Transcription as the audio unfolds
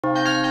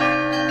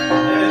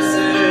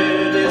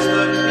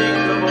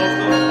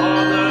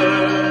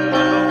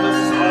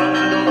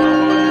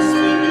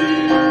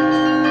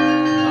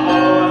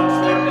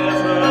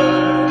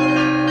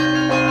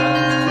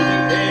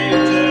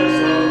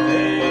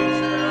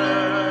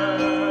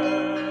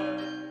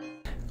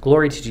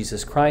Glory to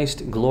Jesus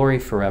Christ, glory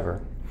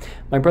forever.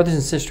 My brothers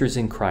and sisters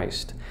in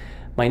Christ,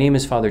 my name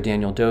is Father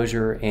Daniel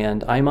Dozier,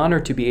 and I'm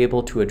honored to be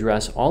able to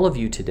address all of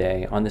you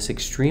today on this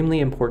extremely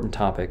important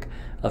topic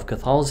of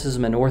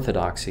Catholicism and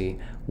Orthodoxy,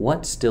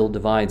 what still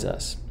divides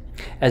us.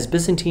 As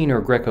Byzantine or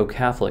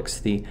Greco-Catholics,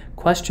 the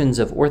questions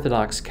of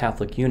Orthodox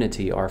Catholic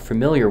unity are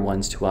familiar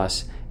ones to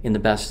us in the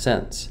best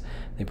sense.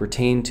 They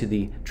pertain to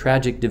the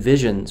tragic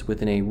divisions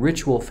within a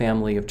ritual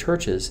family of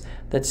churches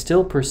that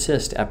still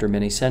persist after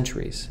many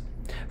centuries.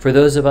 For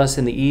those of us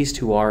in the East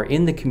who are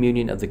in the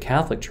communion of the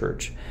Catholic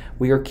Church,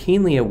 we are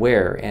keenly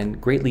aware and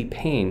greatly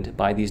pained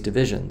by these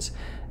divisions,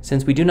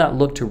 since we do not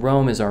look to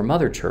Rome as our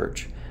mother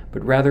church,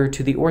 but rather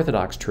to the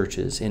Orthodox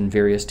churches in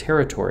various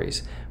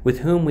territories with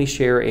whom we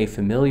share a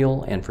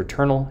familial and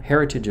fraternal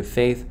heritage of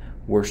faith,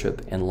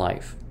 worship, and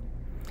life.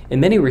 In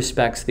many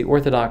respects, the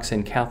Orthodox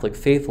and Catholic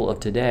faithful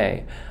of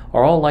today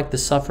are all like the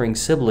suffering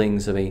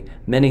siblings of a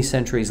many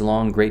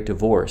centuries-long great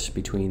divorce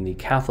between the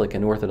Catholic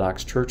and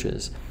Orthodox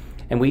churches,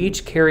 and we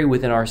each carry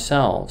within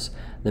ourselves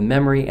the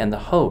memory and the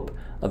hope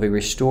of a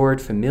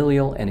restored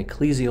familial and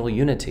ecclesial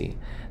unity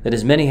that,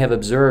 as many have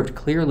observed,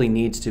 clearly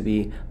needs to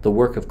be the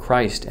work of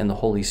Christ and the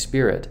Holy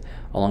Spirit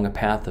along a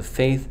path of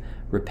faith,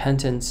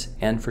 repentance,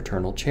 and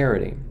fraternal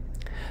charity.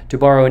 To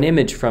borrow an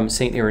image from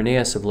St.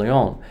 Irenaeus of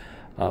Lyon,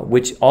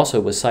 which also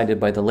was cited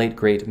by the late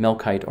great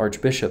Melkite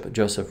Archbishop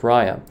Joseph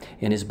Raya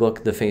in his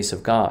book The Face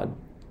of God,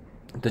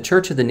 the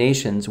Church of the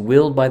Nations,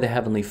 willed by the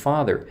Heavenly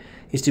Father,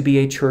 is to be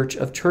a church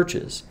of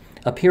churches,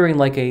 appearing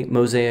like a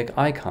mosaic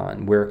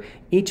icon, where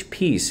each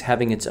piece,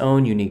 having its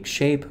own unique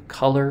shape,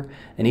 color,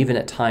 and even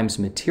at times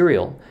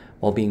material,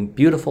 while being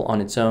beautiful on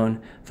its own,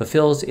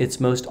 fulfills its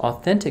most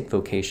authentic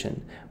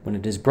vocation when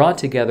it is brought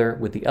together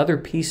with the other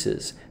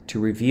pieces to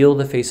reveal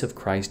the face of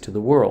Christ to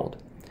the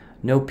world.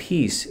 No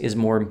piece is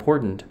more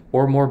important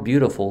or more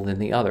beautiful than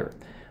the other,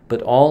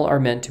 but all are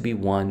meant to be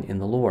one in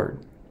the Lord.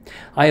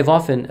 I have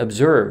often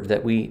observed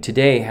that we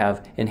today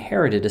have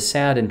inherited a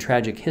sad and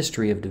tragic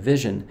history of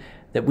division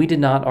that we did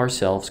not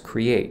ourselves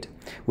create,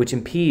 which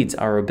impedes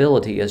our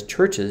ability as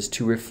churches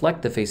to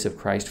reflect the face of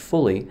Christ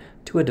fully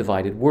to a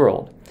divided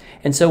world.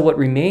 And so what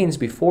remains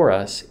before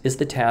us is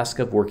the task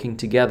of working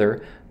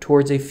together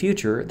towards a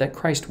future that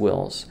Christ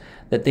wills,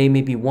 that they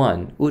may be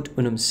one, ut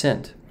unum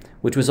sint,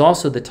 which was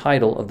also the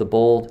title of the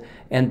bold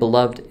and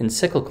beloved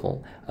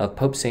encyclical of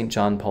Pope St.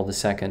 John Paul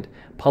II,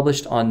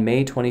 published on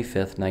May 25,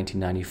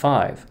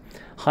 1995,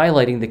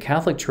 highlighting the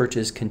Catholic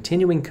Church's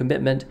continuing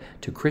commitment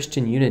to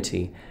Christian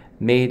unity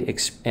made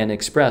and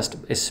expressed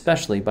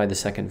especially by the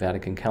Second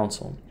Vatican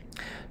Council.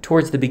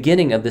 Towards the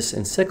beginning of this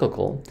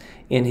encyclical,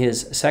 in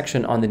his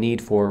section on the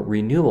need for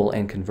renewal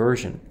and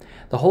conversion,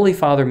 the Holy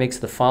Father makes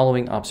the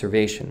following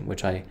observation,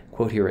 which I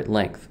quote here at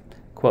length.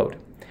 Quote,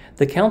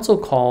 "The Council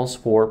calls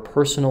for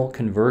personal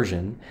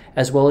conversion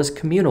as well as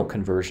communal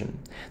conversion.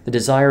 The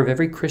desire of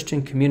every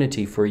Christian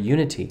community for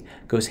unity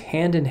goes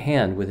hand in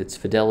hand with its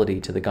fidelity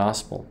to the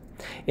gospel.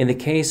 In the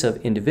case of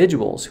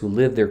individuals who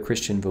live their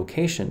Christian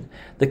vocation,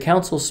 the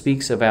Council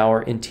speaks of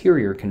our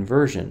interior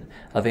conversion,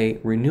 of a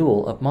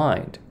renewal of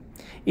mind.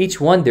 Each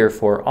one,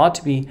 therefore, ought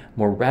to be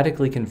more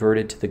radically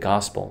converted to the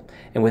gospel,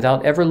 and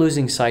without ever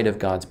losing sight of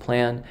God's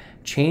plan,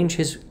 change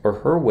his or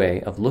her way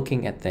of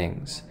looking at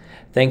things.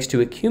 Thanks to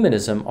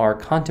ecumenism, our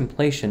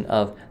contemplation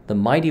of the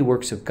mighty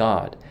works of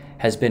God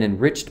has been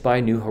enriched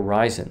by new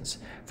horizons,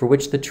 for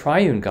which the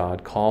triune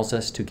God calls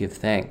us to give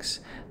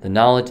thanks. The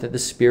knowledge that the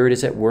Spirit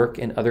is at work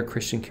in other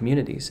Christian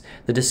communities,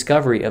 the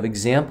discovery of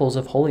examples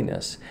of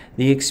holiness,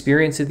 the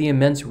experience of the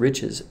immense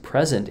riches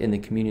present in the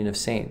communion of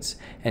saints,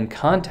 and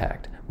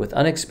contact with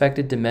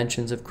unexpected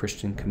dimensions of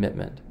Christian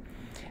commitment.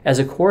 In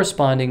a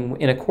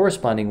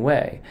corresponding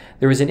way,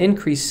 there is an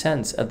increased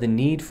sense of the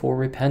need for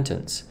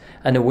repentance,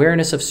 an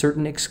awareness of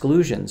certain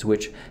exclusions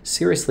which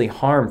seriously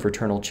harm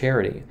fraternal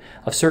charity,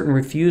 of certain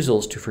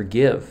refusals to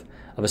forgive,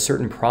 of a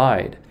certain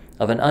pride,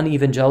 of an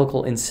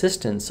unevangelical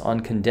insistence on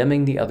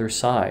condemning the other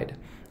side,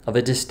 of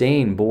a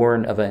disdain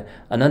born of an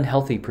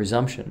unhealthy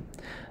presumption.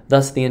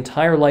 Thus, the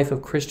entire life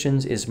of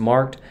Christians is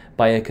marked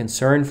by a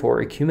concern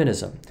for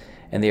ecumenism,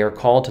 and they are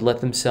called to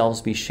let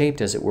themselves be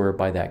shaped, as it were,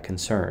 by that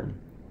concern."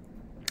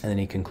 And then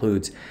he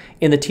concludes,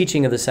 "In the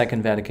teaching of the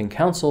Second Vatican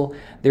Council,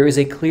 there is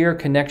a clear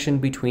connection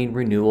between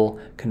renewal,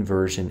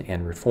 conversion,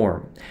 and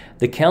reform.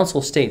 The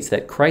Council states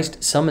that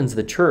Christ summons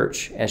the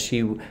Church, as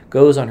she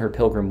goes on her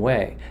pilgrim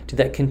way, to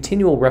that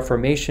continual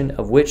reformation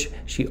of which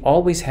she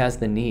always has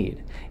the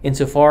need,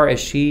 insofar as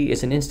she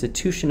is an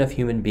institution of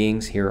human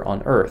beings here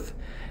on earth.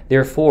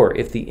 Therefore,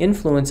 if the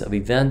influence of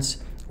events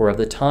or of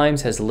the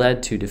times has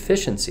led to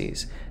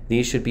deficiencies,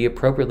 these should be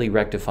appropriately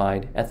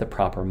rectified at the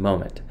proper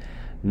moment.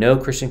 No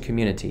Christian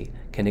community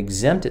can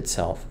exempt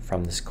itself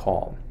from this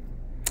call."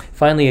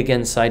 Finally,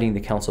 again citing the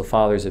Council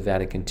Fathers of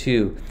Vatican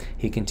II,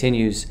 he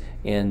continues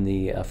in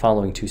the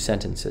following two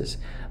sentences.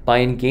 "By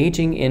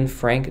engaging in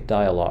frank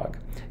dialogue,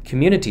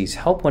 communities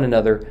help one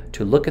another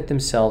to look at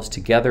themselves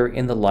together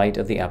in the light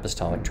of the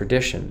apostolic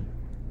tradition.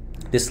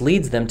 This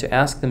leads them to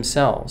ask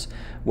themselves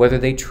whether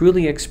they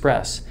truly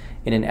express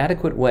in an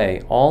adequate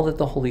way all that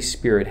the Holy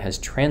Spirit has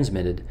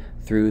transmitted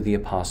through the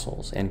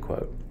apostles." End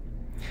quote.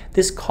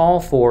 This call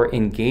for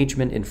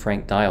engagement in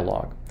frank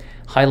dialogue,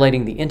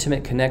 highlighting the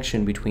intimate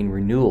connection between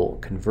renewal,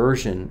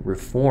 conversion,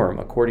 reform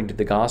according to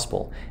the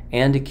gospel,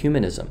 and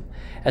ecumenism,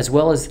 as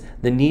well as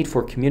the need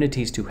for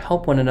communities to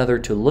help one another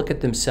to look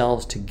at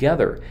themselves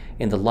together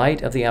in the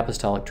light of the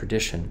apostolic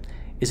tradition,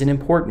 is an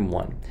important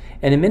one,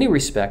 and in many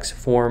respects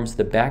forms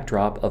the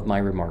backdrop of my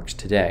remarks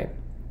today.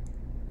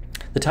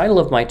 The title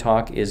of my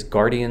talk is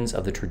Guardians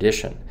of the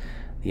Tradition,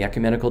 the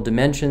Ecumenical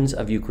Dimensions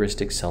of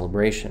Eucharistic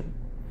Celebration.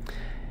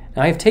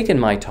 Now, I have taken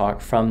my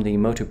talk from the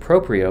motu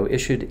proprio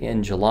issued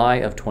in July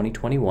of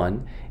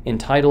 2021,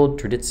 entitled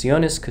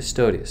Traditionis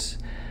Custodes,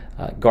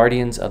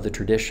 Guardians of the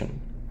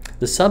Tradition.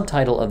 The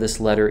subtitle of this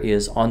letter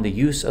is On the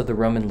Use of the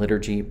Roman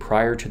Liturgy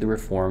Prior to the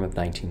Reform of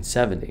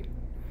 1970.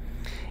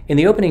 In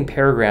the opening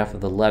paragraph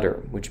of the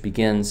letter, which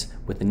begins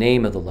with the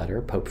name of the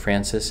letter, Pope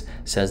Francis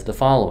says the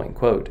following,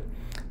 quote,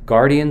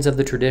 "Guardians of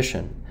the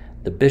tradition,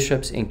 the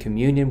bishops in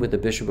communion with the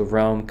Bishop of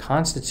Rome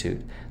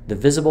constitute the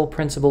visible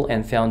principle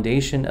and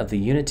foundation of the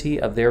unity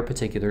of their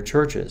particular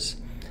churches.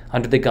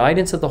 Under the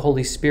guidance of the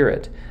Holy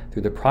Spirit,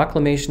 through the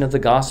proclamation of the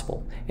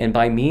gospel, and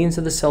by means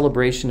of the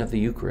celebration of the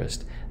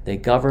Eucharist, they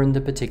govern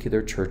the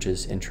particular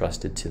churches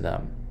entrusted to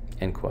them."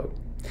 End quote.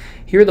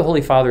 Here the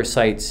Holy Father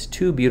cites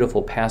two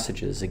beautiful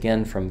passages,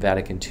 again from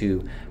Vatican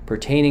II,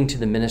 pertaining to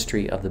the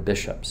ministry of the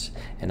bishops.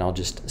 And I'll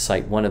just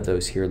cite one of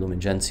those here, Lumen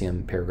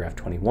Gentium, paragraph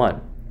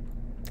 21.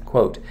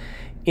 Quote,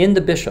 "In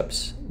the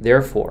bishops,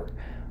 therefore,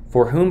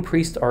 for whom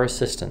priests are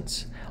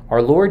assistants,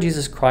 our Lord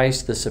Jesus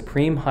Christ, the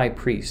supreme high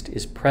priest,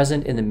 is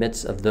present in the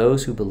midst of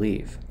those who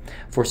believe.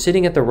 For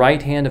sitting at the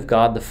right hand of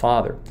God the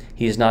Father,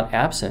 he is not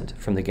absent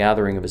from the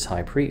gathering of his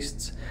high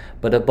priests,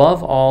 but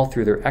above all,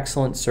 through their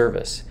excellent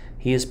service,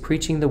 he is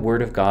preaching the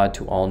word of God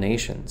to all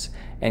nations,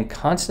 and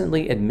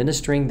constantly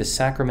administering the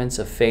sacraments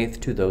of faith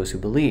to those who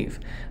believe,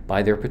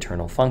 by their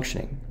paternal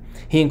functioning.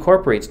 He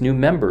incorporates new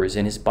members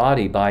in his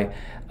body by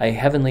a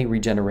heavenly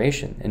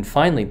regeneration, and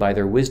finally, by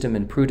their wisdom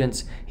and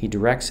prudence, he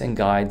directs and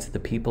guides the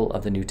people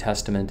of the New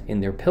Testament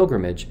in their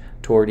pilgrimage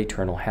toward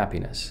eternal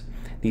happiness.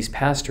 These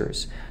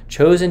pastors,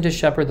 chosen to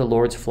shepherd the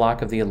Lord's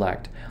flock of the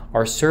elect,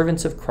 are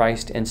servants of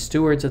Christ and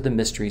stewards of the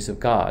mysteries of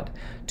God,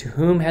 to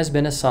whom has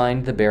been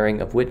assigned the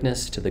bearing of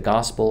witness to the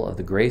gospel of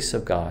the grace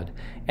of God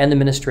and the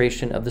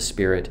ministration of the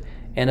Spirit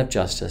and of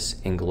justice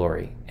in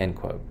glory." End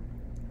quote.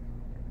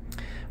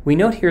 We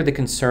note here the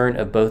concern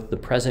of both the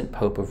present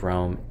Pope of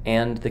Rome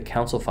and the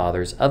Council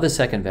Fathers of the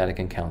Second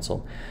Vatican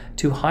Council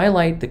to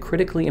highlight the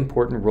critically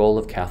important role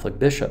of Catholic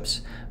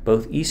bishops,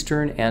 both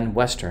Eastern and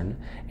Western,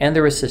 and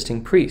their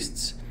assisting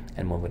priests,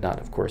 and one would not,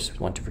 of course,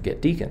 want to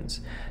forget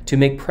deacons, to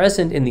make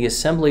present in the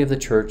assembly of the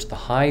Church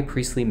the high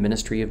priestly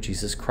ministry of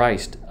Jesus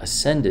Christ,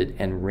 ascended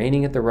and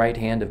reigning at the right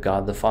hand of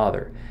God the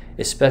Father,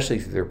 especially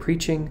through their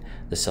preaching,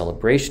 the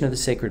celebration of the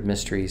sacred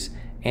mysteries,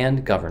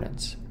 and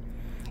governance.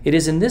 It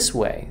is in this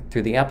way,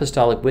 through the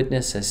apostolic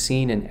witness as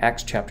seen in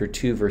Acts chapter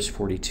 2, verse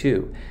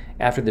 42,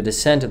 after the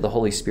descent of the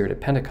Holy Spirit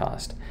at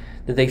Pentecost,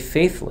 that they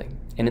faithfully,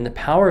 and in the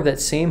power of that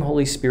same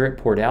Holy Spirit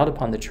poured out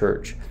upon the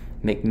Church,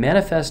 make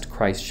manifest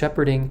Christ's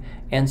shepherding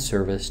and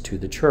service to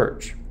the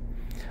Church.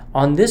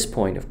 On this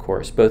point, of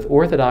course, both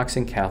Orthodox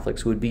and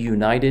Catholics would be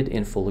united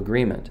in full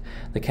agreement.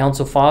 The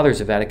Council Fathers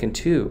of Vatican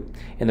II,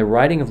 in the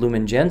writing of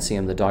Lumen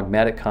Gentium, the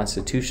dogmatic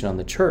constitution on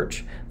the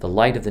Church, the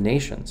light of the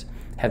nations,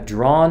 have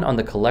drawn on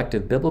the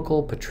collective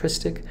biblical,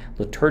 patristic,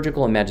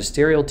 liturgical, and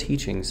magisterial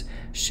teachings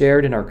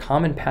shared in our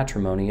common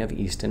patrimony of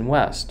East and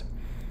West.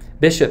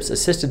 Bishops,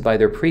 assisted by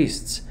their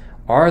priests,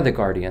 are the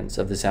guardians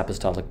of this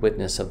apostolic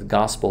witness of the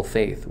gospel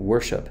faith,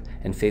 worship,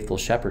 and faithful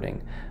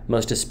shepherding,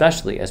 most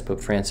especially, as Pope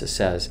Francis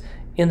says,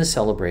 in the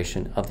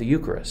celebration of the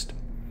Eucharist.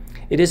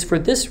 It is for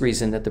this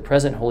reason that the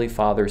present Holy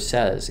Father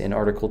says in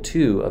Article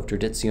 2 of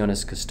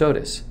Traditionis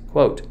Custodes,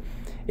 quote,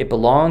 "It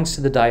belongs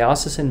to the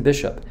diocesan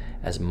bishop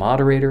as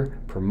moderator,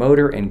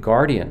 promoter, and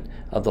guardian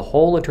of the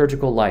whole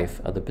liturgical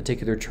life of the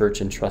particular church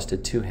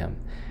entrusted to him,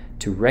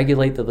 to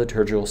regulate the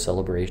liturgical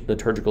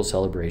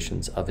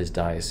celebrations of his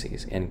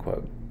diocese." End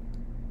quote.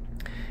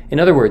 In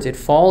other words, it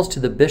falls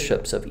to the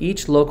bishops of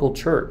each local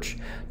church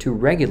to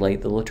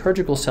regulate the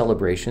liturgical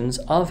celebrations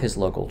of his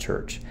local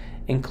church,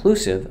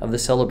 inclusive of the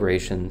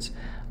celebrations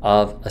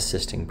of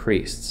assisting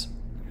priests.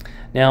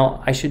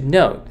 Now, I should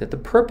note that the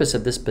purpose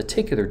of this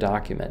particular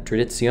document,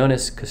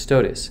 Traditionis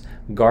Custodes,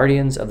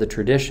 Guardians of the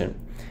Tradition,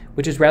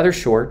 which is rather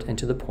short and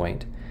to the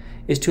point,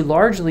 is to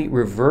largely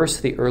reverse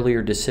the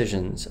earlier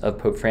decisions of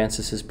Pope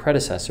Francis's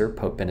predecessor,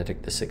 Pope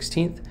Benedict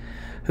XVI,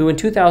 who in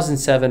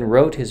 2007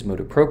 wrote his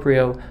motu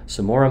proprio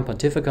Summorum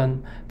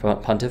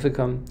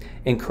Pontificum,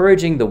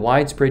 encouraging the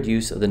widespread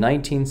use of the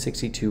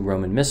 1962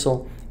 Roman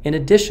Missal in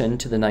addition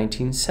to the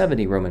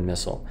 1970 Roman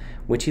Missal,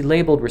 which he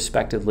labeled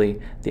respectively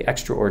the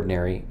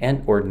extraordinary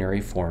and ordinary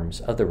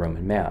forms of the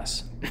Roman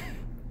Mass.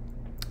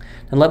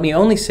 And let me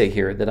only say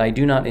here that I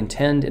do not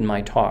intend in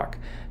my talk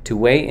to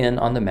weigh in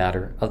on the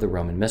matter of the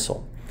Roman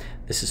Missal.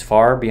 This is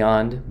far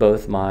beyond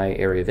both my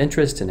area of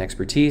interest and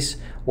expertise,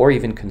 or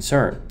even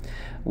concern.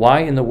 Why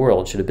in the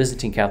world should a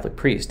Byzantine Catholic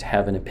priest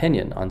have an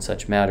opinion on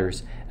such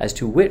matters as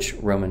to which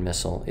Roman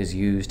Missal is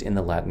used in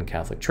the Latin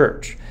Catholic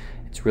Church?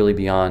 It's really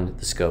beyond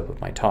the scope of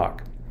my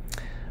talk.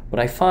 What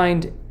I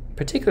find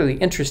particularly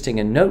interesting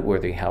and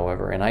noteworthy,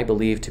 however, and I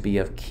believe to be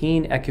of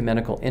keen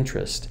ecumenical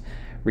interest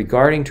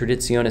regarding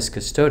Traditionis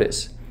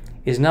Custodes,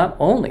 is not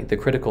only the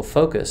critical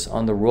focus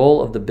on the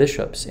role of the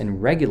bishops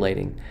in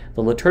regulating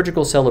the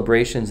liturgical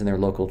celebrations in their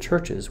local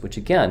churches, which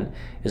again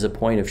is a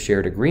point of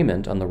shared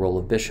agreement on the role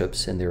of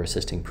bishops and their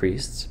assisting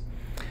priests,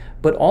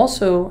 but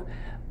also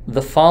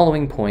the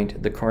following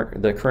point the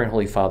current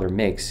Holy Father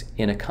makes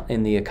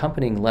in the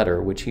accompanying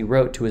letter which he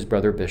wrote to his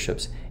brother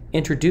bishops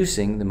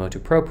introducing the motu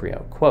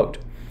proprio, quote,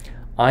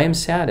 "I am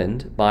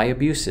saddened by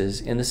abuses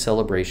in the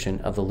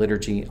celebration of the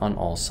liturgy on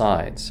all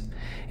sides.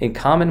 In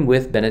common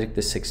with Benedict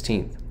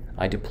XVI,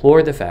 I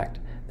deplore the fact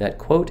that,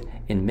 quote,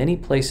 in many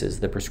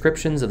places the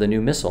prescriptions of the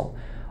new Missal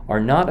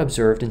are not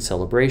observed in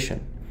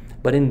celebration,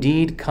 but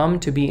indeed come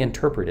to be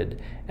interpreted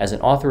as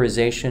an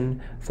authorization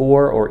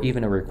for or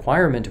even a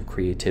requirement of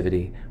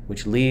creativity,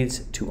 which leads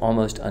to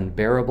almost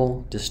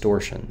unbearable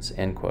distortions,"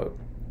 end quote.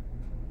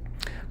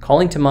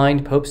 Calling to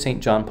mind Pope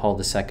St. John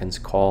Paul II's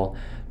call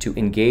to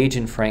engage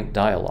in frank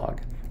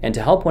dialogue and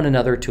to help one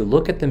another to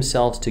look at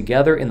themselves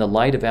together in the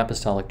light of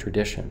apostolic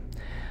tradition,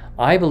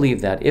 I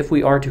believe that if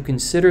we are to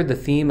consider the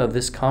theme of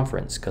this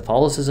conference,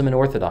 Catholicism and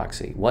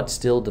Orthodoxy, what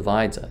still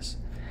divides us,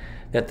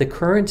 that the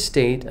current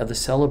state of the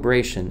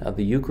celebration of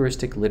the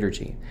Eucharistic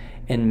liturgy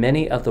in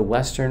many of the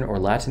Western or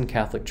Latin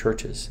Catholic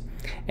churches,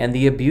 and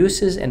the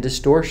abuses and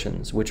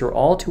distortions which are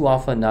all too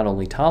often not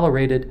only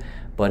tolerated,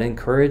 but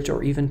encouraged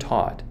or even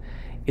taught,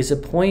 is a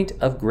point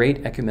of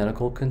great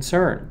ecumenical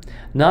concern,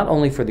 not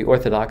only for the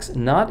Orthodox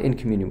not in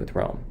communion with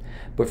Rome,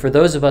 but for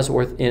those of us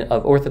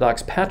of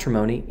Orthodox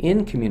patrimony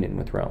in communion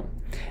with Rome.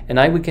 And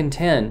I would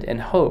contend and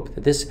hope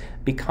that this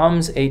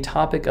becomes a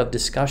topic of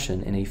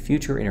discussion in a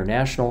future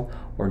international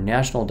or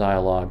national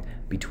dialogue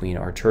between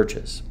our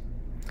churches.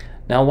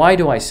 Now, why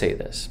do I say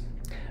this?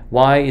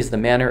 Why is the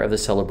manner of the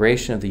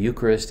celebration of the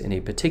Eucharist in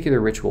a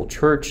particular ritual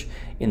church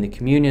in the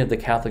communion of the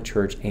Catholic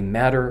Church a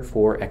matter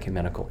for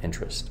ecumenical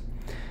interest?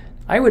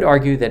 I would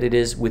argue that it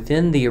is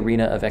within the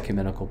arena of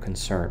ecumenical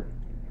concern,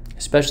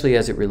 especially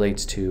as it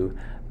relates to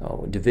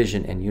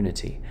division and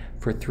unity,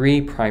 for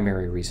three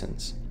primary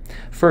reasons.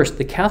 First,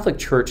 the Catholic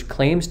Church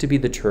claims to be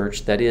the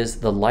church that is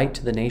the light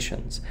to the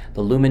nations,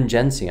 the lumen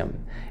gentium,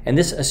 and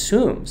this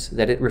assumes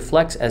that it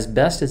reflects as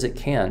best as it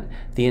can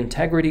the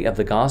integrity of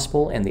the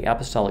gospel and the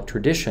apostolic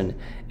tradition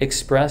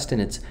expressed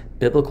in its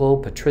biblical,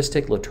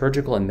 patristic,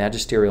 liturgical, and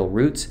magisterial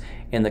roots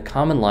in the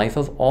common life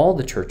of all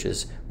the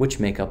churches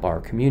which make up our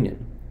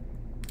communion.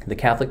 The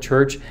Catholic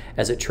Church,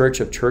 as a church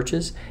of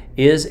churches,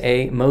 is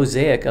a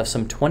mosaic of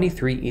some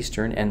 23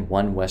 Eastern and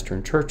 1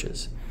 Western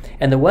churches.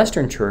 And the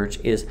Western Church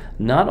is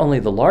not only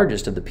the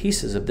largest of the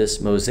pieces of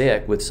this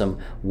mosaic with some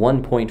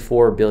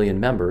 1.4 billion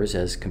members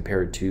as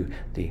compared to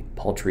the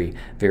paltry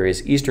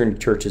various Eastern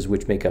churches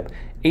which make up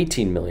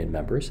 18 million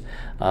members,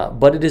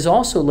 but it is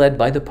also led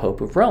by the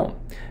Pope of Rome,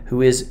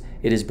 who is,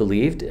 it is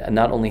believed,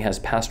 not only has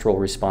pastoral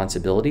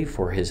responsibility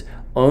for his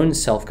own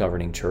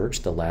self-governing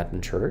church, the Latin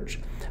Church,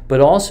 but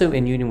also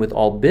in union with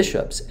all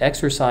bishops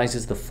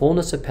exercises the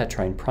fullness of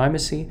Petrine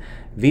primacy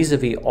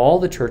vis-a-vis all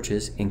the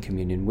churches in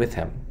communion with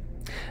him.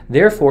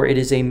 Therefore, it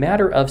is a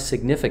matter of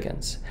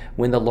significance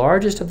when the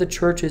largest of the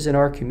churches in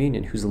our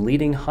communion, whose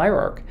leading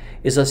hierarch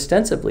is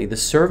ostensibly the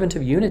servant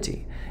of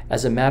unity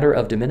as a matter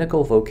of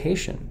dominical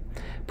vocation,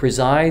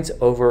 presides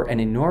over an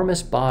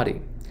enormous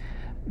body,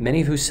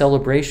 many of whose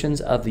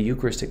celebrations of the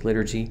Eucharistic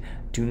liturgy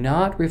do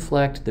not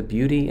reflect the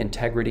beauty,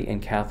 integrity,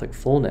 and Catholic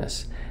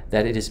fullness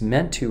that it is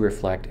meant to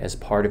reflect as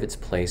part of its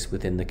place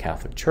within the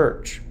Catholic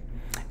Church.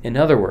 In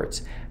other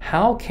words,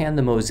 how can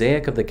the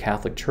mosaic of the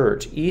Catholic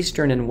Church,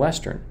 Eastern and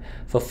Western,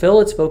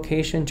 fulfill its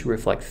vocation to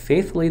reflect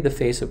faithfully the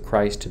face of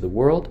Christ to the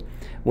world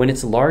when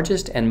its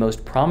largest and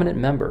most prominent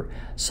member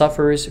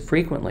suffers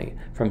frequently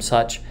from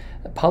such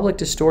public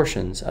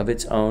distortions of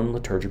its own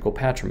liturgical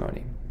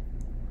patrimony?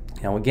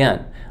 Now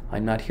again,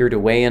 I'm not here to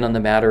weigh in on the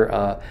matter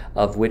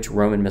of which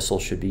Roman Missal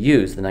should be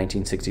used, the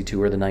 1962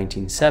 or the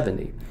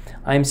 1970.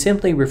 I am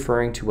simply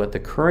referring to what the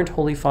current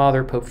Holy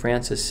Father, Pope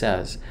Francis,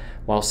 says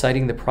while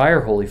citing the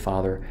prior Holy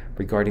Father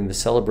regarding the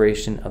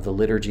celebration of the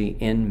liturgy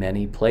in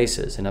many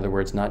places, in other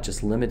words, not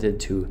just limited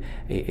to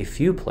a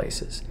few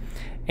places,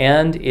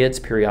 and its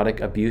periodic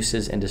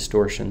abuses and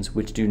distortions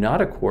which do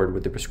not accord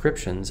with the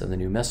prescriptions of the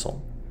new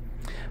Missal.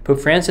 Pope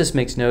Francis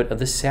makes note of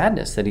the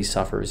sadness that he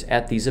suffers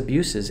at these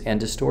abuses and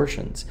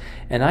distortions,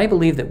 and I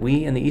believe that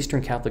we in the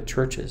Eastern Catholic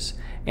churches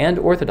and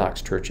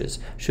Orthodox churches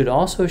should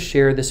also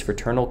share this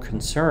fraternal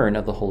concern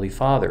of the Holy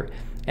Father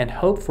and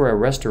hope for a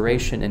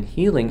restoration and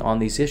healing on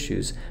these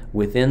issues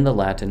within the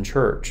Latin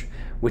Church,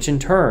 which in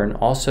turn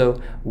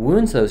also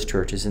wounds those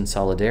churches in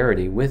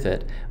solidarity with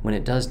it when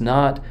it does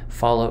not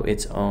follow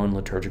its own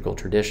liturgical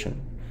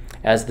tradition.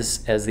 As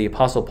the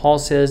Apostle Paul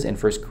says in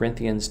 1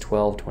 Corinthians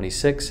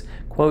 12:26,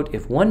 quote,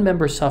 "If one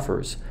member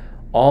suffers,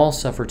 all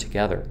suffer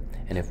together,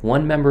 and if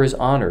one member is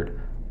honored,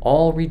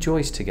 all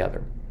rejoice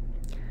together."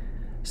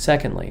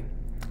 Secondly,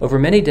 over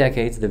many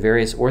decades, the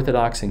various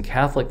Orthodox and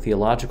Catholic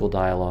theological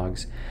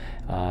dialogues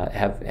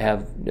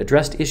have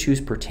addressed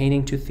issues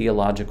pertaining to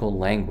theological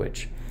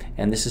language,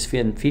 and this has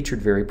been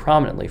featured very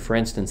prominently. For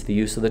instance, the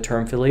use of the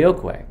term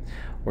filioque,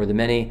 or the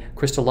many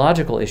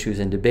Christological issues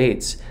and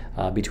debates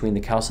between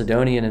the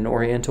Chalcedonian and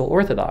Oriental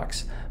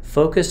Orthodox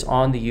focus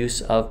on the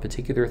use of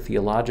particular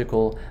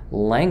theological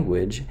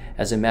language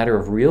as a matter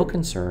of real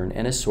concern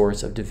and a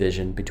source of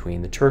division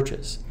between the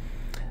churches.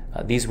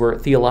 These were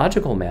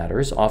theological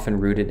matters, often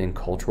rooted in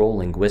cultural,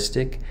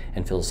 linguistic,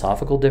 and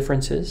philosophical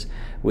differences,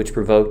 which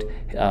provoked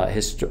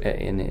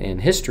in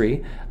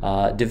history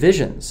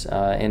divisions.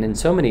 And in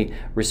so many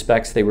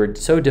respects, they were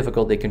so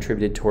difficult they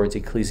contributed towards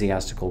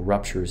ecclesiastical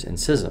ruptures and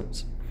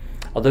schisms.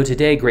 Although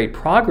today great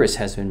progress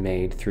has been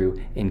made through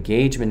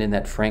engagement in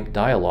that frank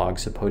dialogue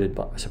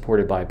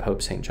supported by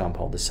Pope St. John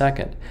Paul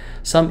II,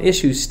 some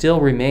issues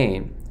still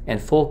remain,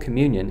 and full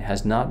communion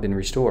has not been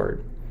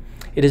restored.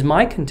 It is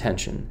my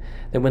contention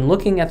that when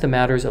looking at the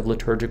matters of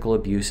liturgical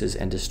abuses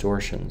and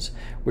distortions,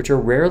 which are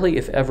rarely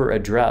if ever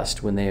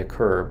addressed when they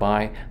occur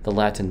by the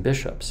Latin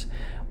bishops,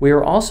 we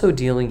are also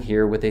dealing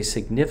here with a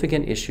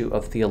significant issue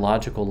of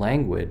theological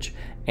language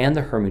and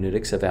the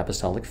hermeneutics of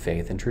apostolic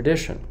faith and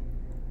tradition.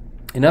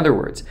 In other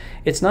words,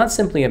 it's not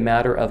simply a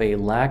matter of a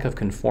lack of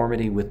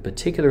conformity with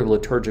particular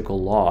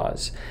liturgical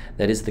laws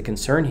that is the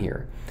concern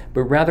here,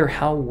 but rather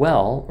how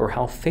well or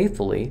how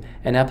faithfully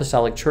an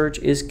apostolic church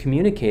is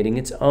communicating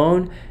its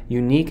own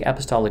unique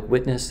apostolic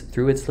witness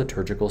through its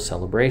liturgical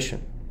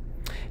celebration.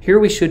 Here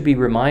we should be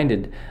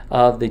reminded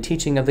of the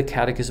teaching of the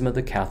Catechism of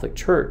the Catholic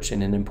Church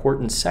in an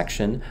important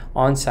section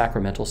on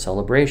sacramental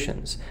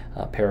celebrations,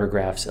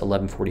 paragraphs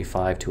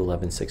 1145 to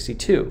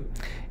 1162.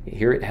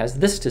 Here it has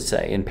this to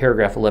say in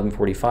paragraph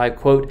 1145,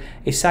 quote,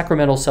 "A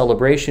sacramental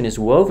celebration is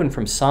woven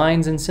from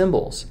signs and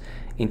symbols.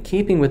 In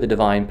keeping with the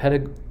divine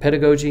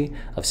pedagogy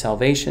of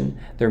salvation,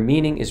 their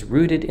meaning is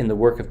rooted in the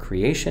work of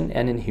creation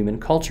and in human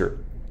culture,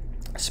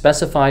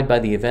 specified by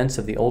the events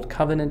of the Old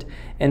Covenant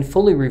and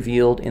fully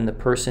revealed in the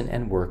person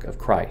and work of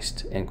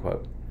Christ," end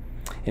quote.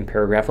 In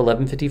paragraph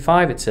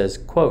 1155 it says,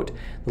 quote,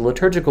 "The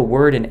liturgical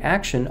word and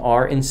action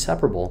are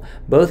inseparable,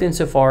 both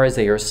insofar as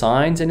they are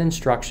signs and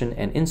instruction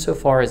and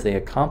insofar as they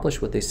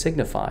accomplish what they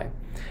signify.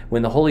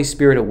 When the Holy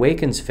Spirit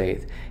awakens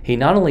faith, he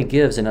not only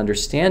gives an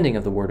understanding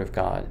of the Word of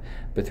God,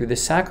 but through the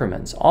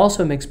sacraments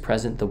also makes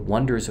present the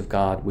wonders of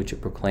God which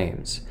it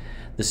proclaims.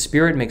 The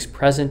Spirit makes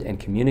present and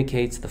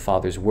communicates the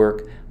Father's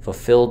work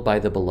fulfilled by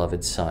the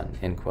beloved Son,"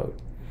 end quote.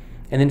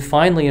 And then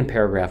finally in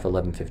paragraph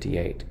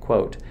 1158,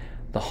 quote,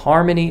 "The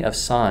harmony of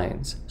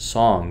signs,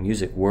 song,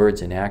 music,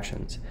 words, and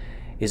actions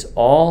is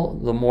all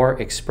the more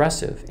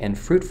expressive and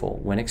fruitful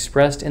when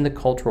expressed in the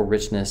cultural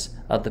richness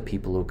of the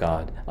people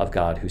of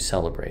God who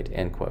celebrate,"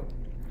 end quote.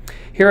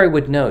 Here I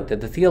would note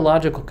that the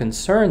theological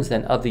concerns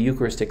then of the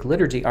Eucharistic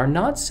liturgy are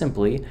not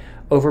simply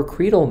over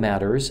creedal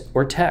matters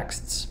or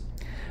texts,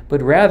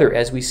 but rather,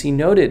 as we see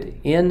noted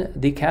in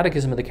the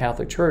Catechism of the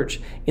Catholic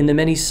Church, in the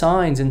many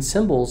signs and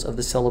symbols of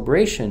the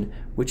celebration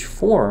which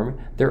form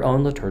their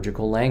own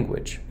liturgical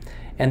language,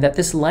 and that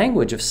this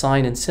language of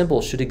sign and symbol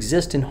should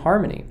exist in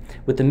harmony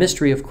with the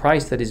mystery of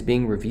Christ that is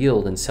being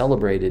revealed and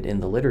celebrated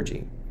in the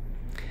liturgy.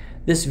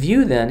 This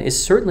view, then,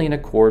 is certainly in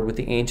accord with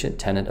the ancient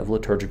tenet of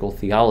liturgical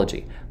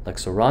theology,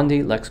 lex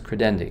orandi, lex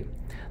credendi.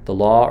 The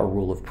law or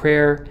rule of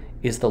prayer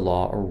is the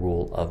law or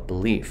rule of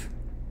belief.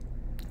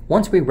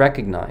 Once we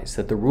recognize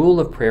that the rule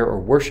of prayer or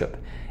worship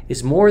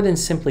is more than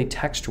simply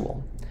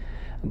textual,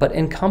 but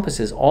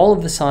encompasses all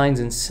of the signs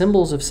and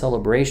symbols of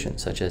celebration,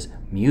 such as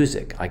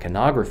music,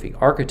 iconography,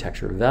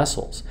 architecture,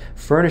 vessels,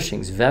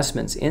 furnishings,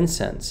 vestments,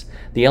 incense,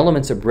 the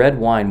elements of bread,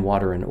 wine,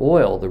 water, and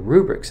oil, the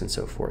rubrics, and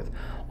so forth,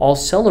 all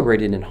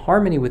celebrated in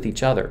harmony with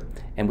each other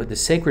and with the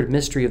sacred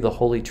mystery of the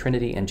Holy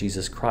Trinity and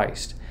Jesus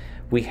Christ,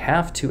 we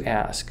have to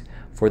ask,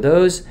 for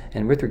those,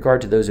 and with regard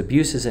to those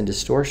abuses and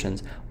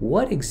distortions,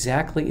 what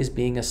exactly is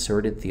being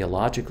asserted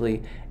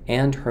theologically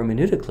and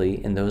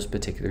hermeneutically in those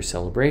particular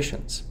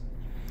celebrations?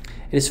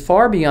 It is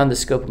far beyond the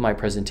scope of my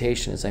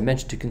presentation, as I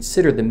mentioned, to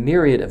consider the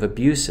myriad of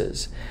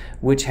abuses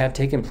which have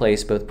taken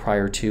place both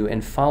prior to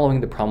and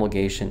following the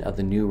promulgation of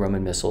the new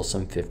Roman Missal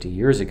some 50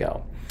 years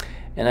ago.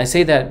 And I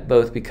say that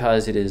both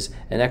because it is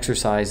an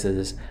exercise that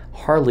is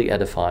hardly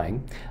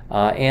edifying,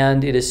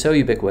 and it is so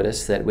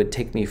ubiquitous that it would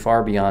take me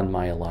far beyond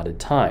my allotted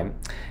time,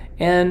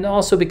 and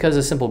also because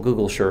a simple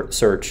Google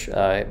search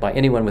by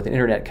anyone with an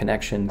internet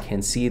connection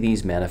can see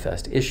these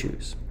manifest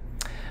issues.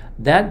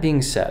 That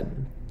being said,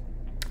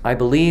 I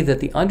believe that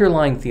the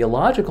underlying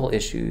theological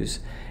issues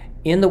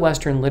in the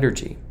Western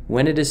liturgy,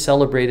 when it is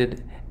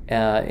celebrated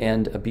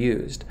and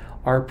abused,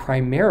 are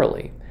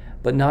primarily,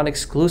 but not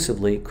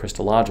exclusively,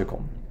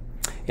 Christological.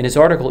 In his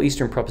article,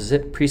 Eastern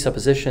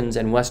Presuppositions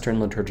and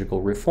Western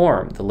Liturgical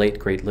Reform, the late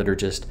great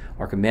liturgist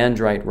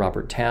Archimandrite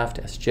Robert Taft,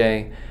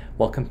 S.J.,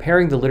 while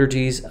comparing the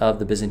liturgies of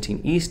the Byzantine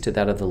East to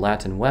that of the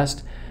Latin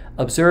West,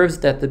 observes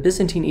that the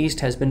Byzantine East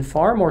has been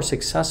far more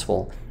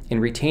successful in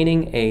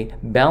retaining a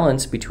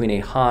balance between a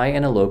high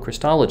and a low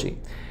Christology,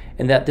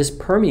 and that this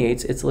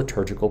permeates its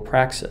liturgical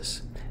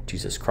praxis.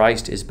 Jesus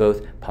Christ is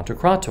both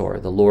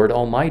Pantocrator, the Lord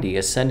Almighty,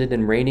 ascended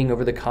and reigning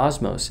over the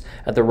cosmos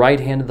at the right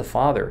hand of the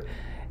Father,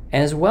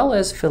 as well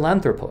as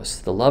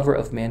Philanthropos, the lover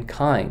of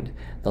mankind,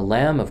 the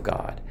Lamb of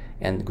God,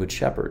 and the Good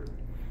Shepherd.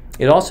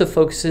 It also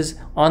focuses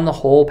on the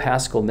whole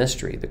Paschal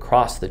mystery, the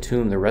cross, the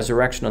tomb, the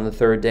resurrection on the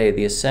third day,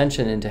 the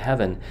ascension into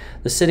heaven,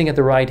 the sitting at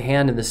the right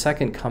hand, and the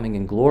second coming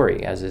in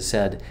glory, as is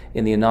said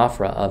in the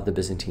anaphora of the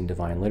Byzantine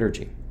Divine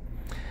Liturgy.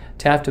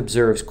 Taft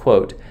observes,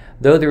 quote,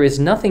 "Though there is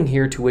nothing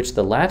here to which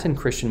the Latin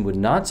Christian would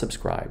not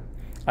subscribe,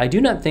 I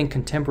do not think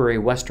contemporary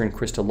Western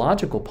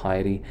Christological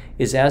piety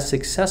is as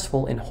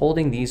successful in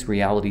holding these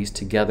realities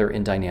together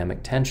in dynamic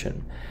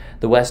tension.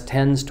 The West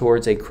tends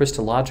towards a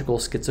Christological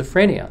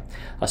schizophrenia,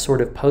 a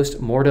sort of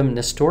post-mortem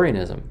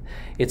Nestorianism.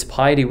 Its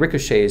piety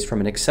ricochets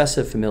from an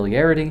excessive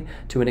familiarity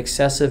to an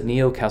excessive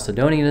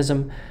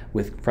neo-Chalcedonianism,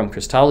 from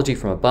Christology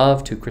from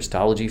above to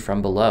Christology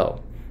from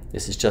below.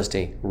 This is just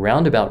a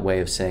roundabout way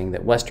of saying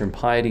that Western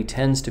piety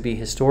tends to be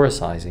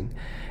historicizing,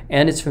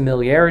 and its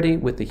familiarity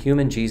with the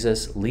human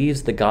Jesus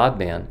leaves the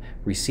God-man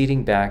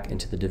receding back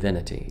into the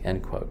divinity,"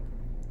 end quote.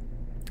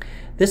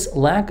 This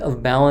lack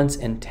of balance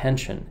and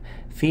tension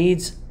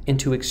feeds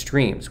into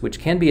extremes, which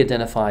can be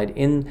identified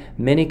in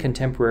many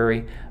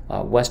contemporary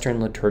Western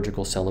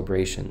liturgical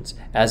celebrations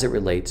as it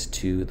relates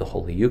to the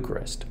Holy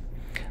Eucharist.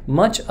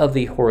 Much of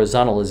the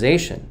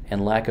horizontalization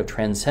and lack of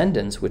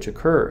transcendence which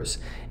occurs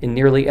in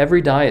nearly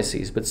every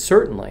diocese, but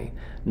certainly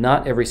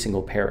not every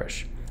single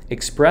parish,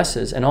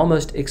 expresses an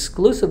almost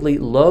exclusively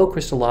low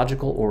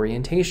Christological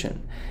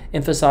orientation,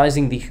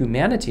 emphasizing the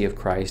humanity of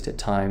Christ at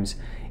times,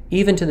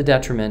 even to the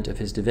detriment of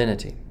his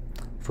divinity.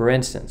 For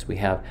instance, we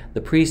have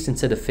the priest,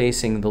 instead of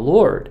facing the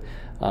Lord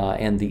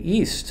and the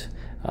East,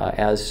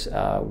 as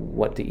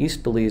what the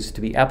East believes to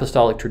be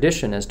apostolic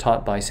tradition as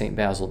taught by St.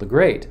 Basil the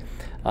Great,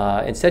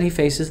 instead he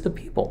faces the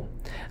people.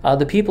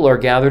 The people are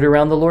gathered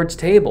around the Lord's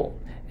table,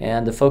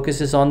 and the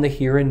focus is on the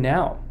here and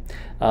now.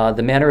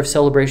 The manner of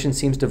celebration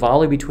seems to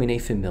volley between a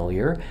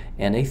familiar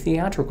and a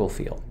theatrical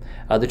feel.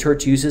 The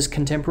Church uses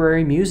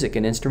contemporary music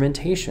and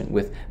instrumentation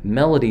with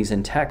melodies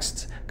and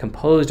texts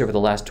composed over the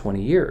last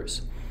 20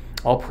 years.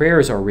 All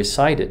prayers are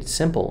recited,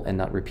 simple and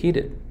not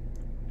repeated.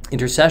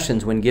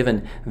 Intercessions, when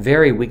given,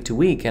 vary week to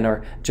week and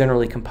are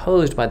generally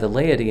composed by the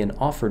laity and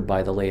offered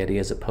by the laity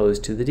as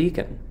opposed to the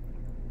deacon.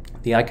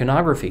 The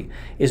iconography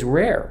is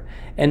rare,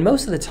 and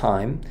most of the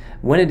time,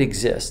 when it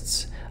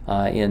exists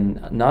in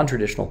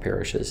non-traditional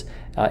parishes,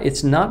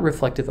 it's not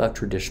reflective of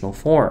traditional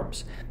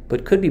forms,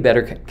 but could be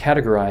better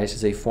categorized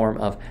as a form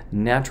of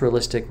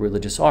naturalistic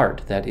religious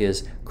art, that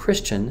is,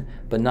 Christian,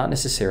 but not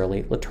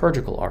necessarily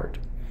liturgical art.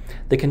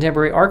 The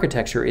contemporary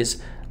architecture is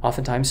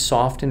oftentimes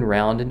soft and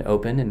round and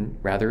open and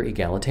rather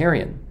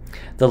egalitarian.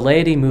 The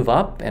laity move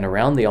up and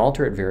around the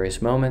altar at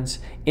various moments.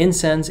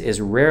 Incense is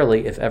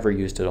rarely, if ever,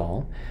 used at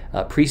all.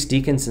 Priests,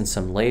 deacons, and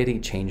some laity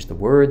change the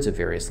words of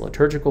various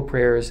liturgical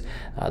prayers.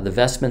 The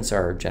vestments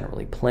are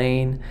generally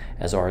plain,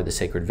 as are the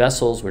sacred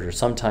vessels, which are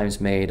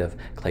sometimes made of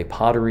clay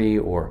pottery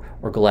or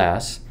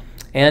glass.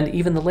 And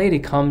even the laity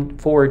come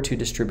forward to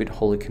distribute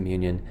Holy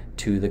Communion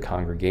to the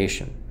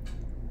congregation.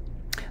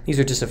 These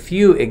are just a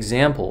few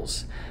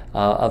examples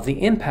of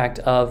the impact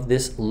of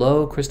this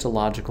low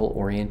Christological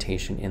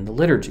orientation in the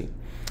liturgy,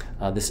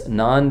 this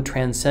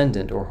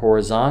non-transcendent or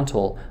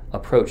horizontal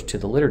approach to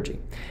the liturgy.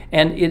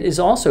 And it is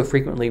also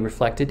frequently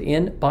reflected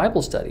in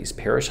Bible studies,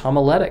 parish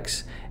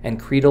homiletics, and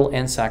creedal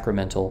and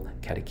sacramental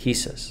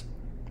catechesis.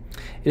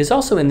 It is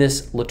also in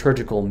this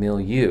liturgical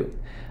milieu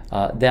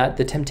that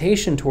the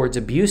temptation towards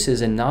abuses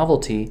and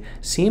novelty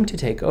seem to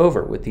take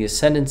over, with the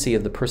ascendancy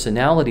of the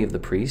personality of the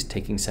priest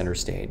taking center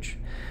stage.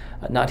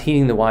 Not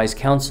heeding the wise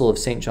counsel of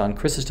St. John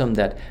Chrysostom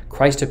that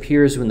Christ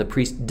appears when the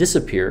priest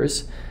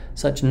disappears,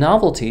 such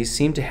novelties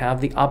seem to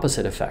have the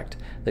opposite effect,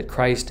 that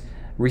Christ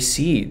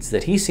recedes,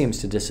 that he seems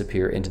to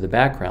disappear into the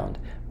background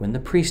when the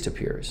priest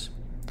appears.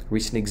 A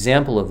recent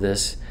example of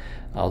this,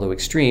 although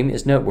extreme,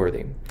 is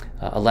noteworthy.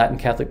 A Latin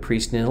Catholic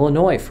priest in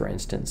Illinois, for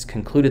instance,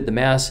 concluded the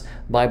Mass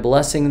by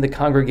blessing the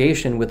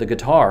congregation with a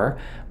guitar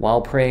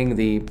while praying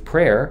the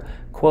prayer,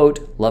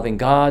 quote, "Loving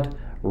God,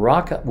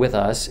 rock with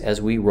us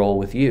as we roll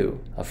with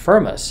you.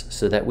 Affirm us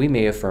so that we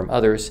may affirm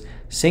others.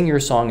 Sing your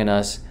song in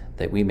us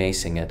that we may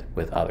sing it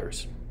with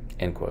others,"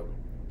 end quote.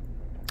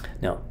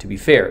 Now, to be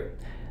fair,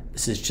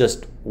 this is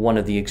just one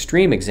of the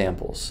extreme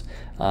examples,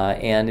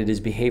 and it is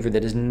behavior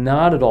that is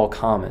not at all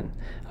common,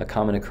 a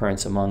common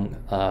occurrence among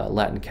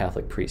Latin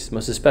Catholic priests,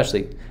 most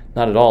especially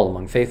not at all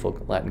among faithful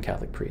Latin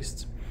Catholic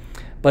priests.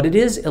 But it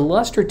is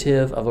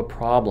illustrative of a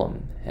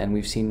problem, and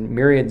we've seen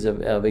myriads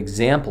of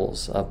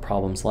examples of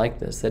problems like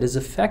this, that is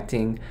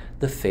affecting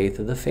the faith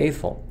of the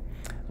faithful,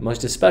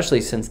 most especially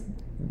since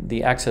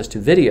the access to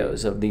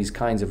videos of these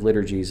kinds of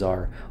liturgies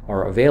are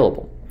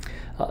available.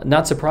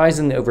 Not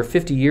surprisingly, over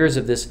 50 years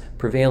of this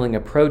prevailing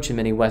approach in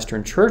many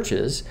Western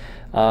churches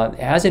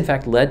has in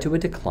fact led to a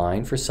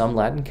decline for some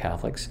Latin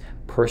Catholics,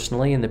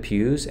 personally in the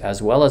pews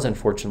as well as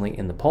unfortunately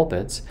in the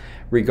pulpits,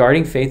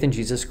 regarding faith in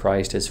Jesus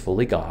Christ as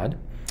fully God,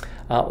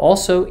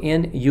 also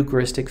in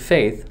Eucharistic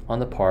faith on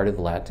the part of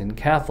Latin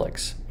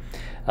Catholics.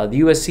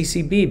 The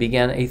USCCB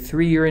began a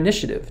 3-year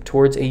initiative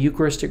towards a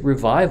Eucharistic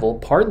revival,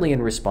 partly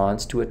in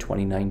response to a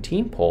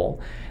 2019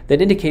 poll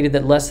that indicated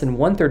that less than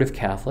 1/3 of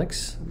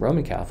Catholics,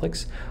 Roman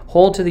Catholics,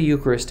 hold to the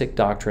Eucharistic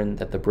doctrine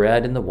that the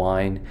bread and the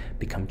wine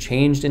become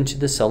changed in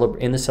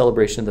the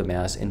celebration of the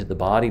Mass into the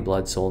body,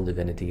 blood, soul, and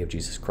divinity of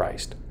Jesus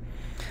Christ.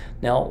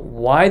 Now,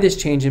 why this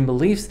change in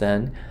beliefs,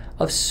 then,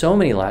 of so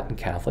many Latin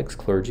Catholics,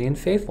 clergy, and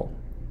faithful?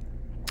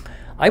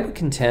 I would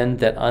contend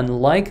that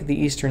unlike the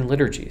Eastern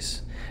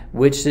liturgies,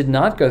 which did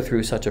not go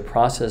through such a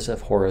process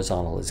of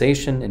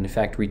horizontalization, and in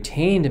fact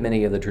retained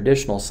many of the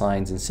traditional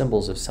signs and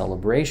symbols of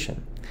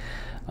celebration,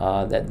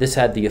 that this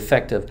had the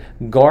effect of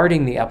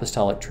guarding the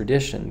apostolic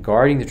tradition,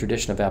 guarding the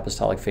tradition of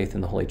apostolic faith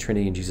in the Holy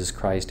Trinity in Jesus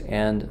Christ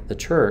and the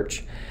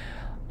Church.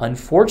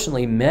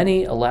 Unfortunately,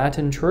 many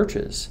Latin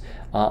churches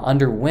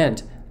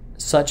underwent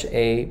such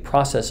a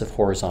process of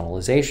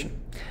horizontalization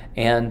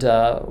and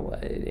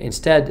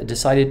instead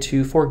decided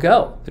to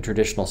forego the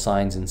traditional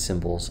signs and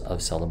symbols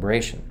of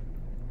celebration.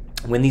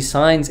 When these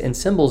signs and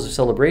symbols of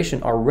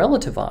celebration are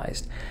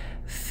relativized,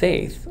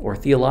 faith or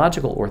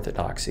theological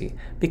orthodoxy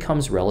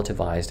becomes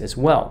relativized as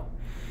well.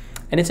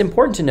 And it's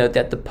important to note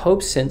that the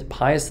popes since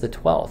Pius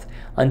XII,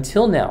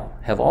 until now,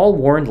 have all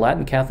warned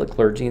Latin Catholic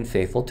clergy and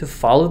faithful to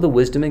follow the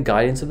wisdom and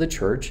guidance of the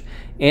Church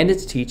and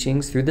its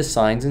teachings through the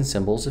signs and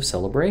symbols of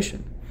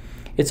celebration.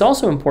 It's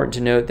also important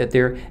to note that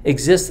there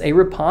exists a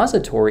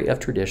repository of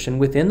tradition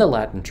within the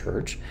Latin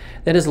Church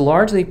that has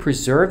largely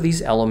preserved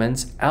these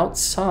elements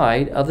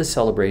outside of the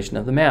celebration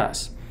of the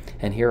Mass.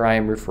 And here I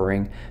am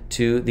referring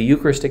to the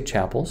Eucharistic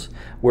chapels,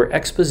 where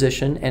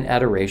exposition and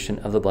adoration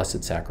of the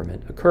Blessed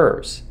Sacrament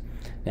occurs.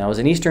 Now, as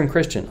an Eastern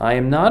Christian, I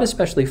am not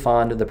especially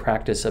fond of the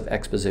practice of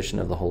exposition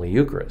of the Holy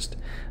Eucharist.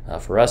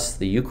 For us,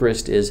 the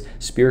Eucharist is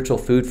spiritual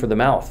food for the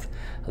mouth.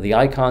 The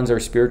icons are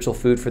spiritual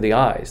food for the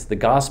eyes. The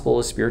gospel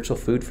is spiritual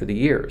food for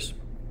the ears.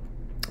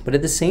 But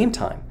at the same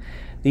time,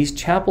 these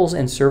chapels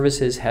and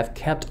services have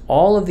kept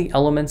all of the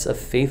elements of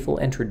faithful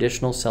and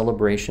traditional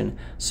celebration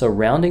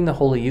surrounding the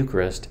Holy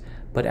Eucharist,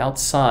 but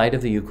outside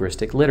of the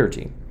Eucharistic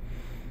liturgy.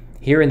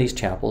 Here in these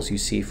chapels, you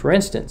see, for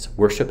instance,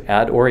 worship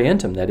ad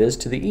orientem, that is,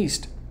 to the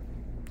east,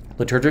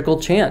 liturgical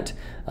chant,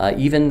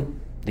 even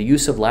the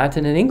use of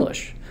Latin and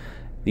English,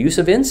 the use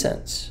of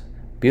incense,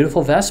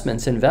 beautiful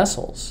vestments and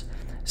vessels,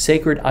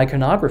 sacred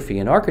iconography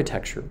and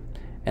architecture,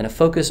 and a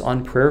focus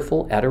on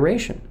prayerful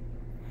adoration.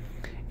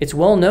 It's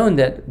well known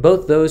that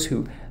those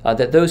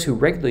who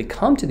regularly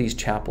come to these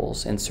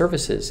chapels and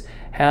services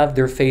have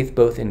their faith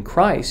both in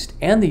Christ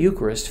and the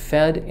Eucharist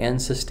fed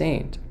and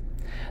sustained.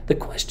 The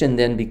question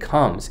then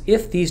becomes,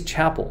 if these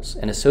chapels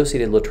and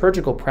associated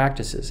liturgical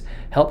practices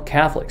help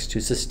Catholics to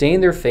sustain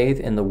their faith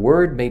in the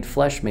Word made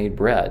flesh, made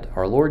bread,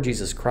 our Lord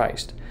Jesus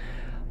Christ,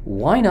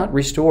 why not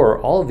restore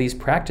all of these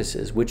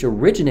practices which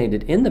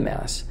originated in the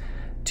Mass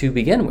to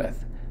begin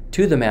with,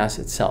 to the Mass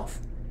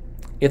itself?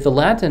 If the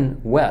Latin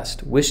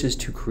West wishes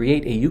to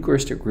create a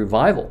Eucharistic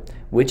revival,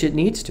 which it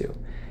needs to,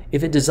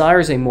 if it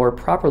desires a more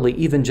properly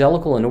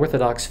evangelical and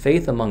orthodox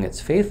faith among its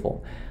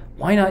faithful,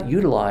 why not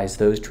utilize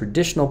those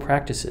traditional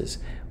practices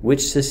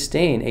which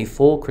sustain a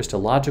full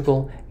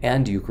Christological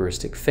and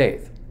Eucharistic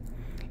faith?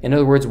 In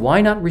other words,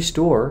 why not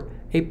restore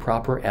a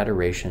proper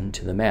adoration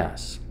to the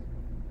Mass?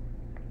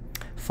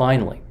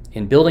 Finally,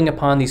 in building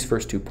upon these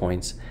first 2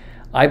 points,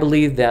 I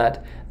believe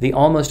that the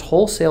almost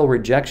wholesale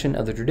rejection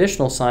of the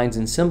traditional signs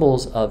and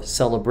symbols of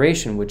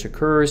celebration which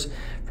occurs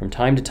from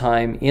time to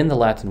time in the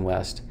Latin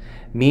West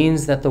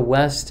means that the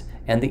West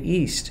and the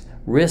East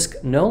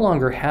risk no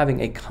longer having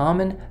a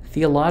common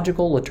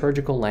theological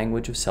liturgical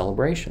language of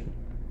celebration.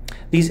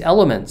 These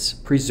elements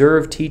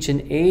preserve, teach,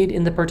 and aid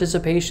in the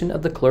participation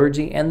of the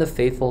clergy and the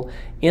faithful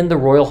in the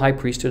royal high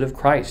priesthood of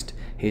Christ,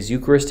 his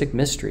Eucharistic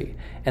mystery,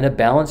 and a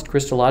balanced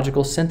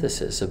Christological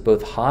synthesis of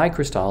both high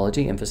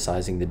Christology,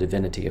 emphasizing the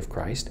divinity of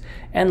Christ,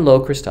 and low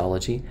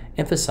Christology,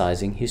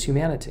 emphasizing his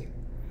humanity.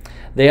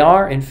 They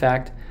are, in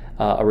fact,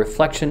 a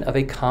reflection of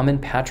a common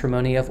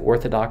patrimony of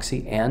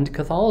Orthodoxy and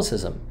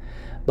Catholicism,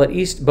 but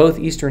both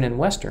Eastern and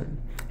Western,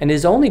 and it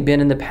has only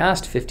been in the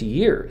past 50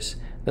 years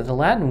that the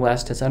Latin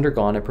West has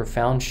undergone a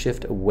profound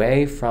shift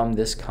away from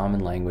this common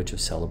language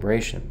of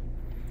celebration.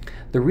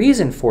 The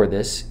reason for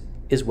this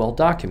is well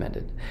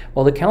documented.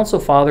 While the Council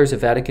Fathers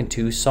of Vatican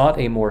II sought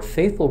a more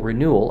faithful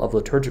renewal of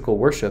liturgical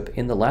worship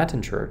in the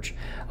Latin Church,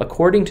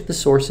 according to the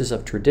sources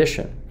of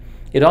tradition,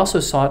 it also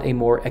sought a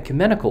more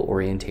ecumenical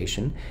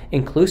orientation,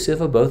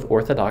 inclusive of both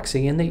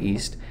Orthodoxy in the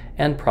East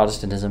and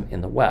Protestantism in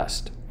the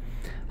West.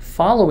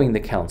 Following the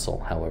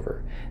Council,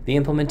 however, the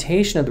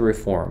implementation of the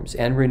reforms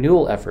and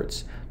renewal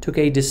efforts took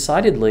a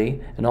decidedly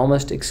and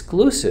almost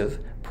exclusive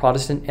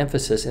Protestant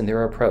emphasis in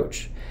their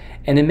approach.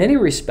 And in many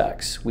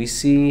respects, we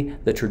see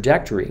the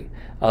trajectory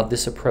of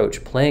this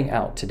approach playing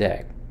out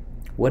today.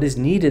 What is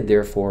needed,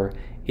 therefore,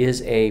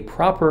 is a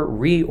proper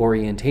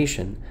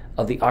reorientation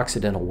of the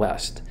Occidental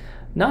West,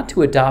 not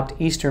to adopt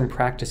Eastern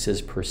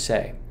practices per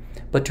se,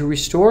 but to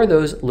restore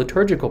those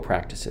liturgical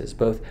practices,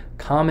 both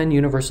common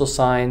universal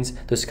signs,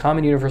 those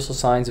common universal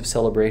signs of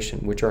celebration,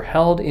 which are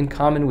held in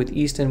common with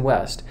East and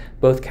West,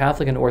 both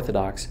Catholic and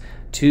Orthodox,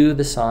 to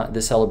the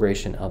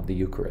celebration of the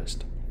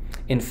Eucharist.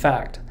 In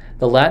fact,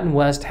 the Latin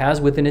West has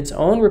within its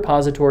own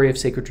repository of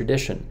sacred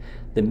tradition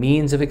the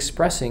means of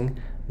expressing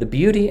the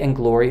beauty and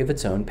glory of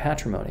its own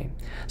patrimony.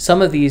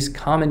 Some of these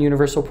common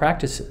universal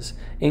practices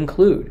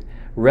include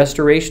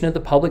restoration of the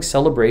public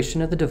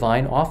celebration of the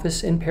divine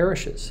office in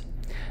parishes,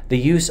 the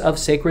use of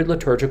sacred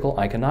liturgical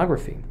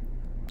iconography,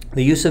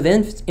 the use of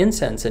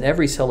incense in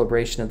every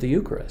celebration of the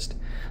Eucharist,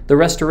 the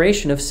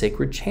restoration of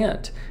sacred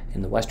chant,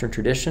 in the Western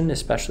tradition,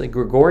 especially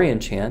Gregorian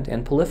chant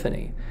and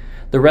polyphony,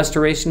 the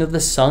restoration of the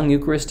sung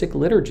Eucharistic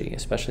liturgy,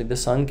 especially the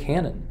sung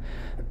canon,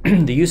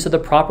 the use of the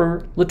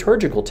proper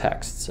liturgical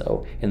texts,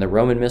 so in the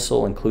Roman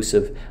Missal,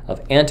 inclusive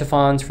of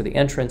antiphons for the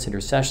entrance,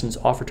 intercessions,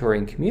 offertory,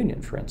 and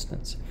communion, for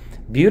instance,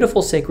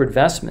 beautiful sacred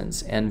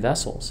vestments and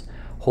vessels,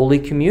 Holy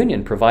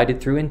Communion provided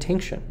through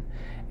intinction,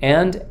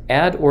 and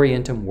ad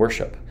orientem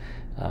worship.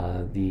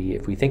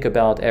 If we think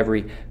about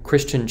every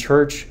Christian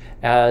church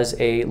as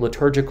a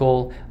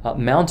liturgical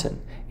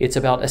mountain, it's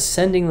about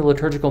ascending the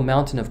liturgical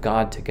mountain of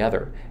God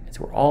together.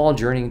 So we're all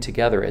journeying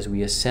together as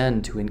we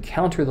ascend to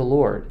encounter the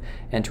Lord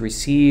and to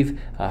receive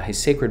His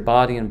sacred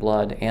body and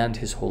blood and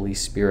His Holy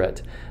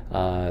Spirit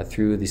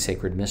through the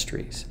sacred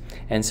mysteries.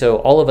 And so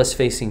all of us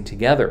facing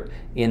together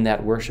in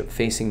that worship,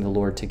 facing the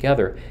Lord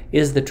together,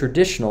 is the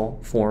traditional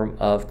form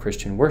of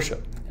Christian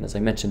worship. And as I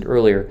mentioned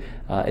earlier,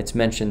 it's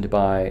mentioned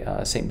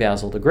by St.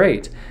 Basil the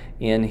Great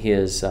in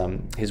his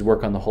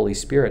work on the Holy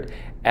Spirit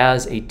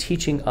as a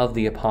teaching of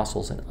the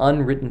apostles, an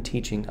unwritten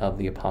teaching of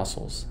the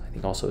apostles. I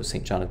think also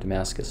St. John of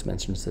Damascus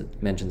mentions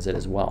it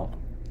as well.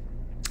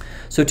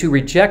 So to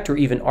reject or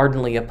even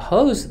ardently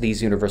oppose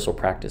these universal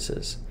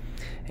practices,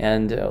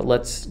 and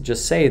let's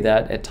just say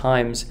that at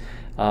times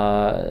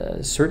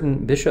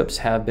certain bishops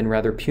have been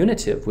rather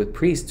punitive with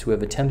priests who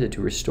have attempted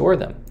to restore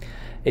them.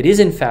 It is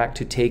in fact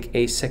to take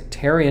a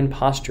sectarian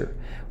posture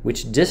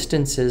which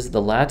distances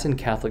the Latin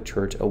Catholic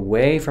Church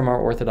away from our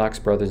Orthodox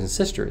brothers and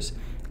sisters,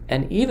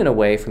 and even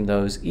away from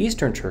those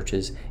Eastern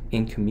churches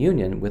in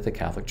communion with the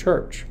Catholic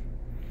Church.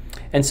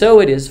 And so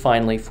it is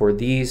finally for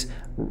these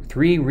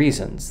three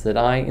reasons that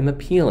I am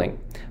appealing,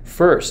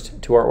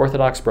 first, to our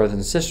Orthodox brothers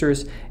and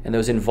sisters and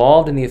those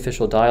involved in the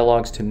official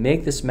dialogues to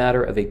make this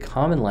matter of a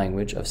common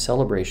language of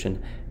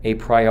celebration a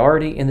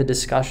priority in the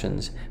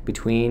discussions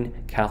between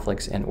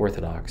Catholics and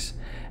Orthodox.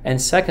 And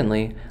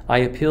secondly, I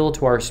appeal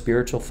to our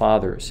spiritual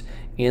fathers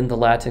in the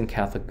Latin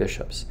Catholic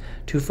bishops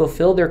to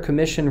fulfill their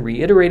commission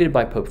reiterated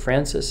by Pope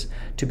Francis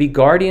to be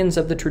guardians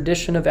of the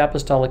tradition of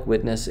apostolic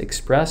witness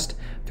expressed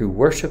through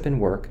worship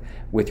and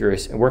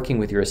working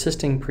with your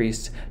assisting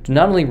priests to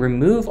not only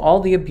remove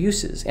all the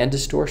abuses and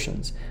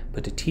distortions,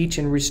 but to teach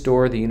and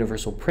restore the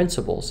universal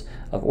principles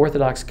of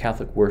Orthodox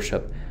Catholic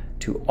worship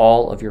to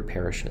all of your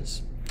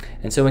parishes.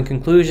 And so in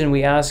conclusion,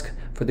 we ask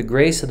for the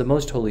grace of the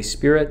Most Holy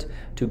Spirit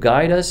to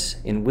guide us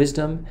in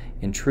wisdom,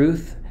 in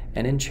truth,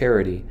 and in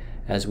charity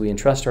as we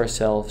entrust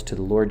ourselves to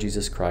the Lord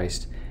Jesus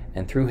Christ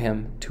and through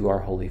Him to our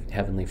Holy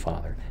Heavenly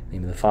Father. In the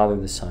name of the Father,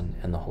 the Son,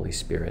 and the Holy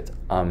Spirit.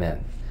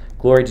 Amen.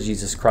 Glory to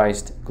Jesus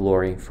Christ.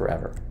 Glory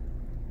forever.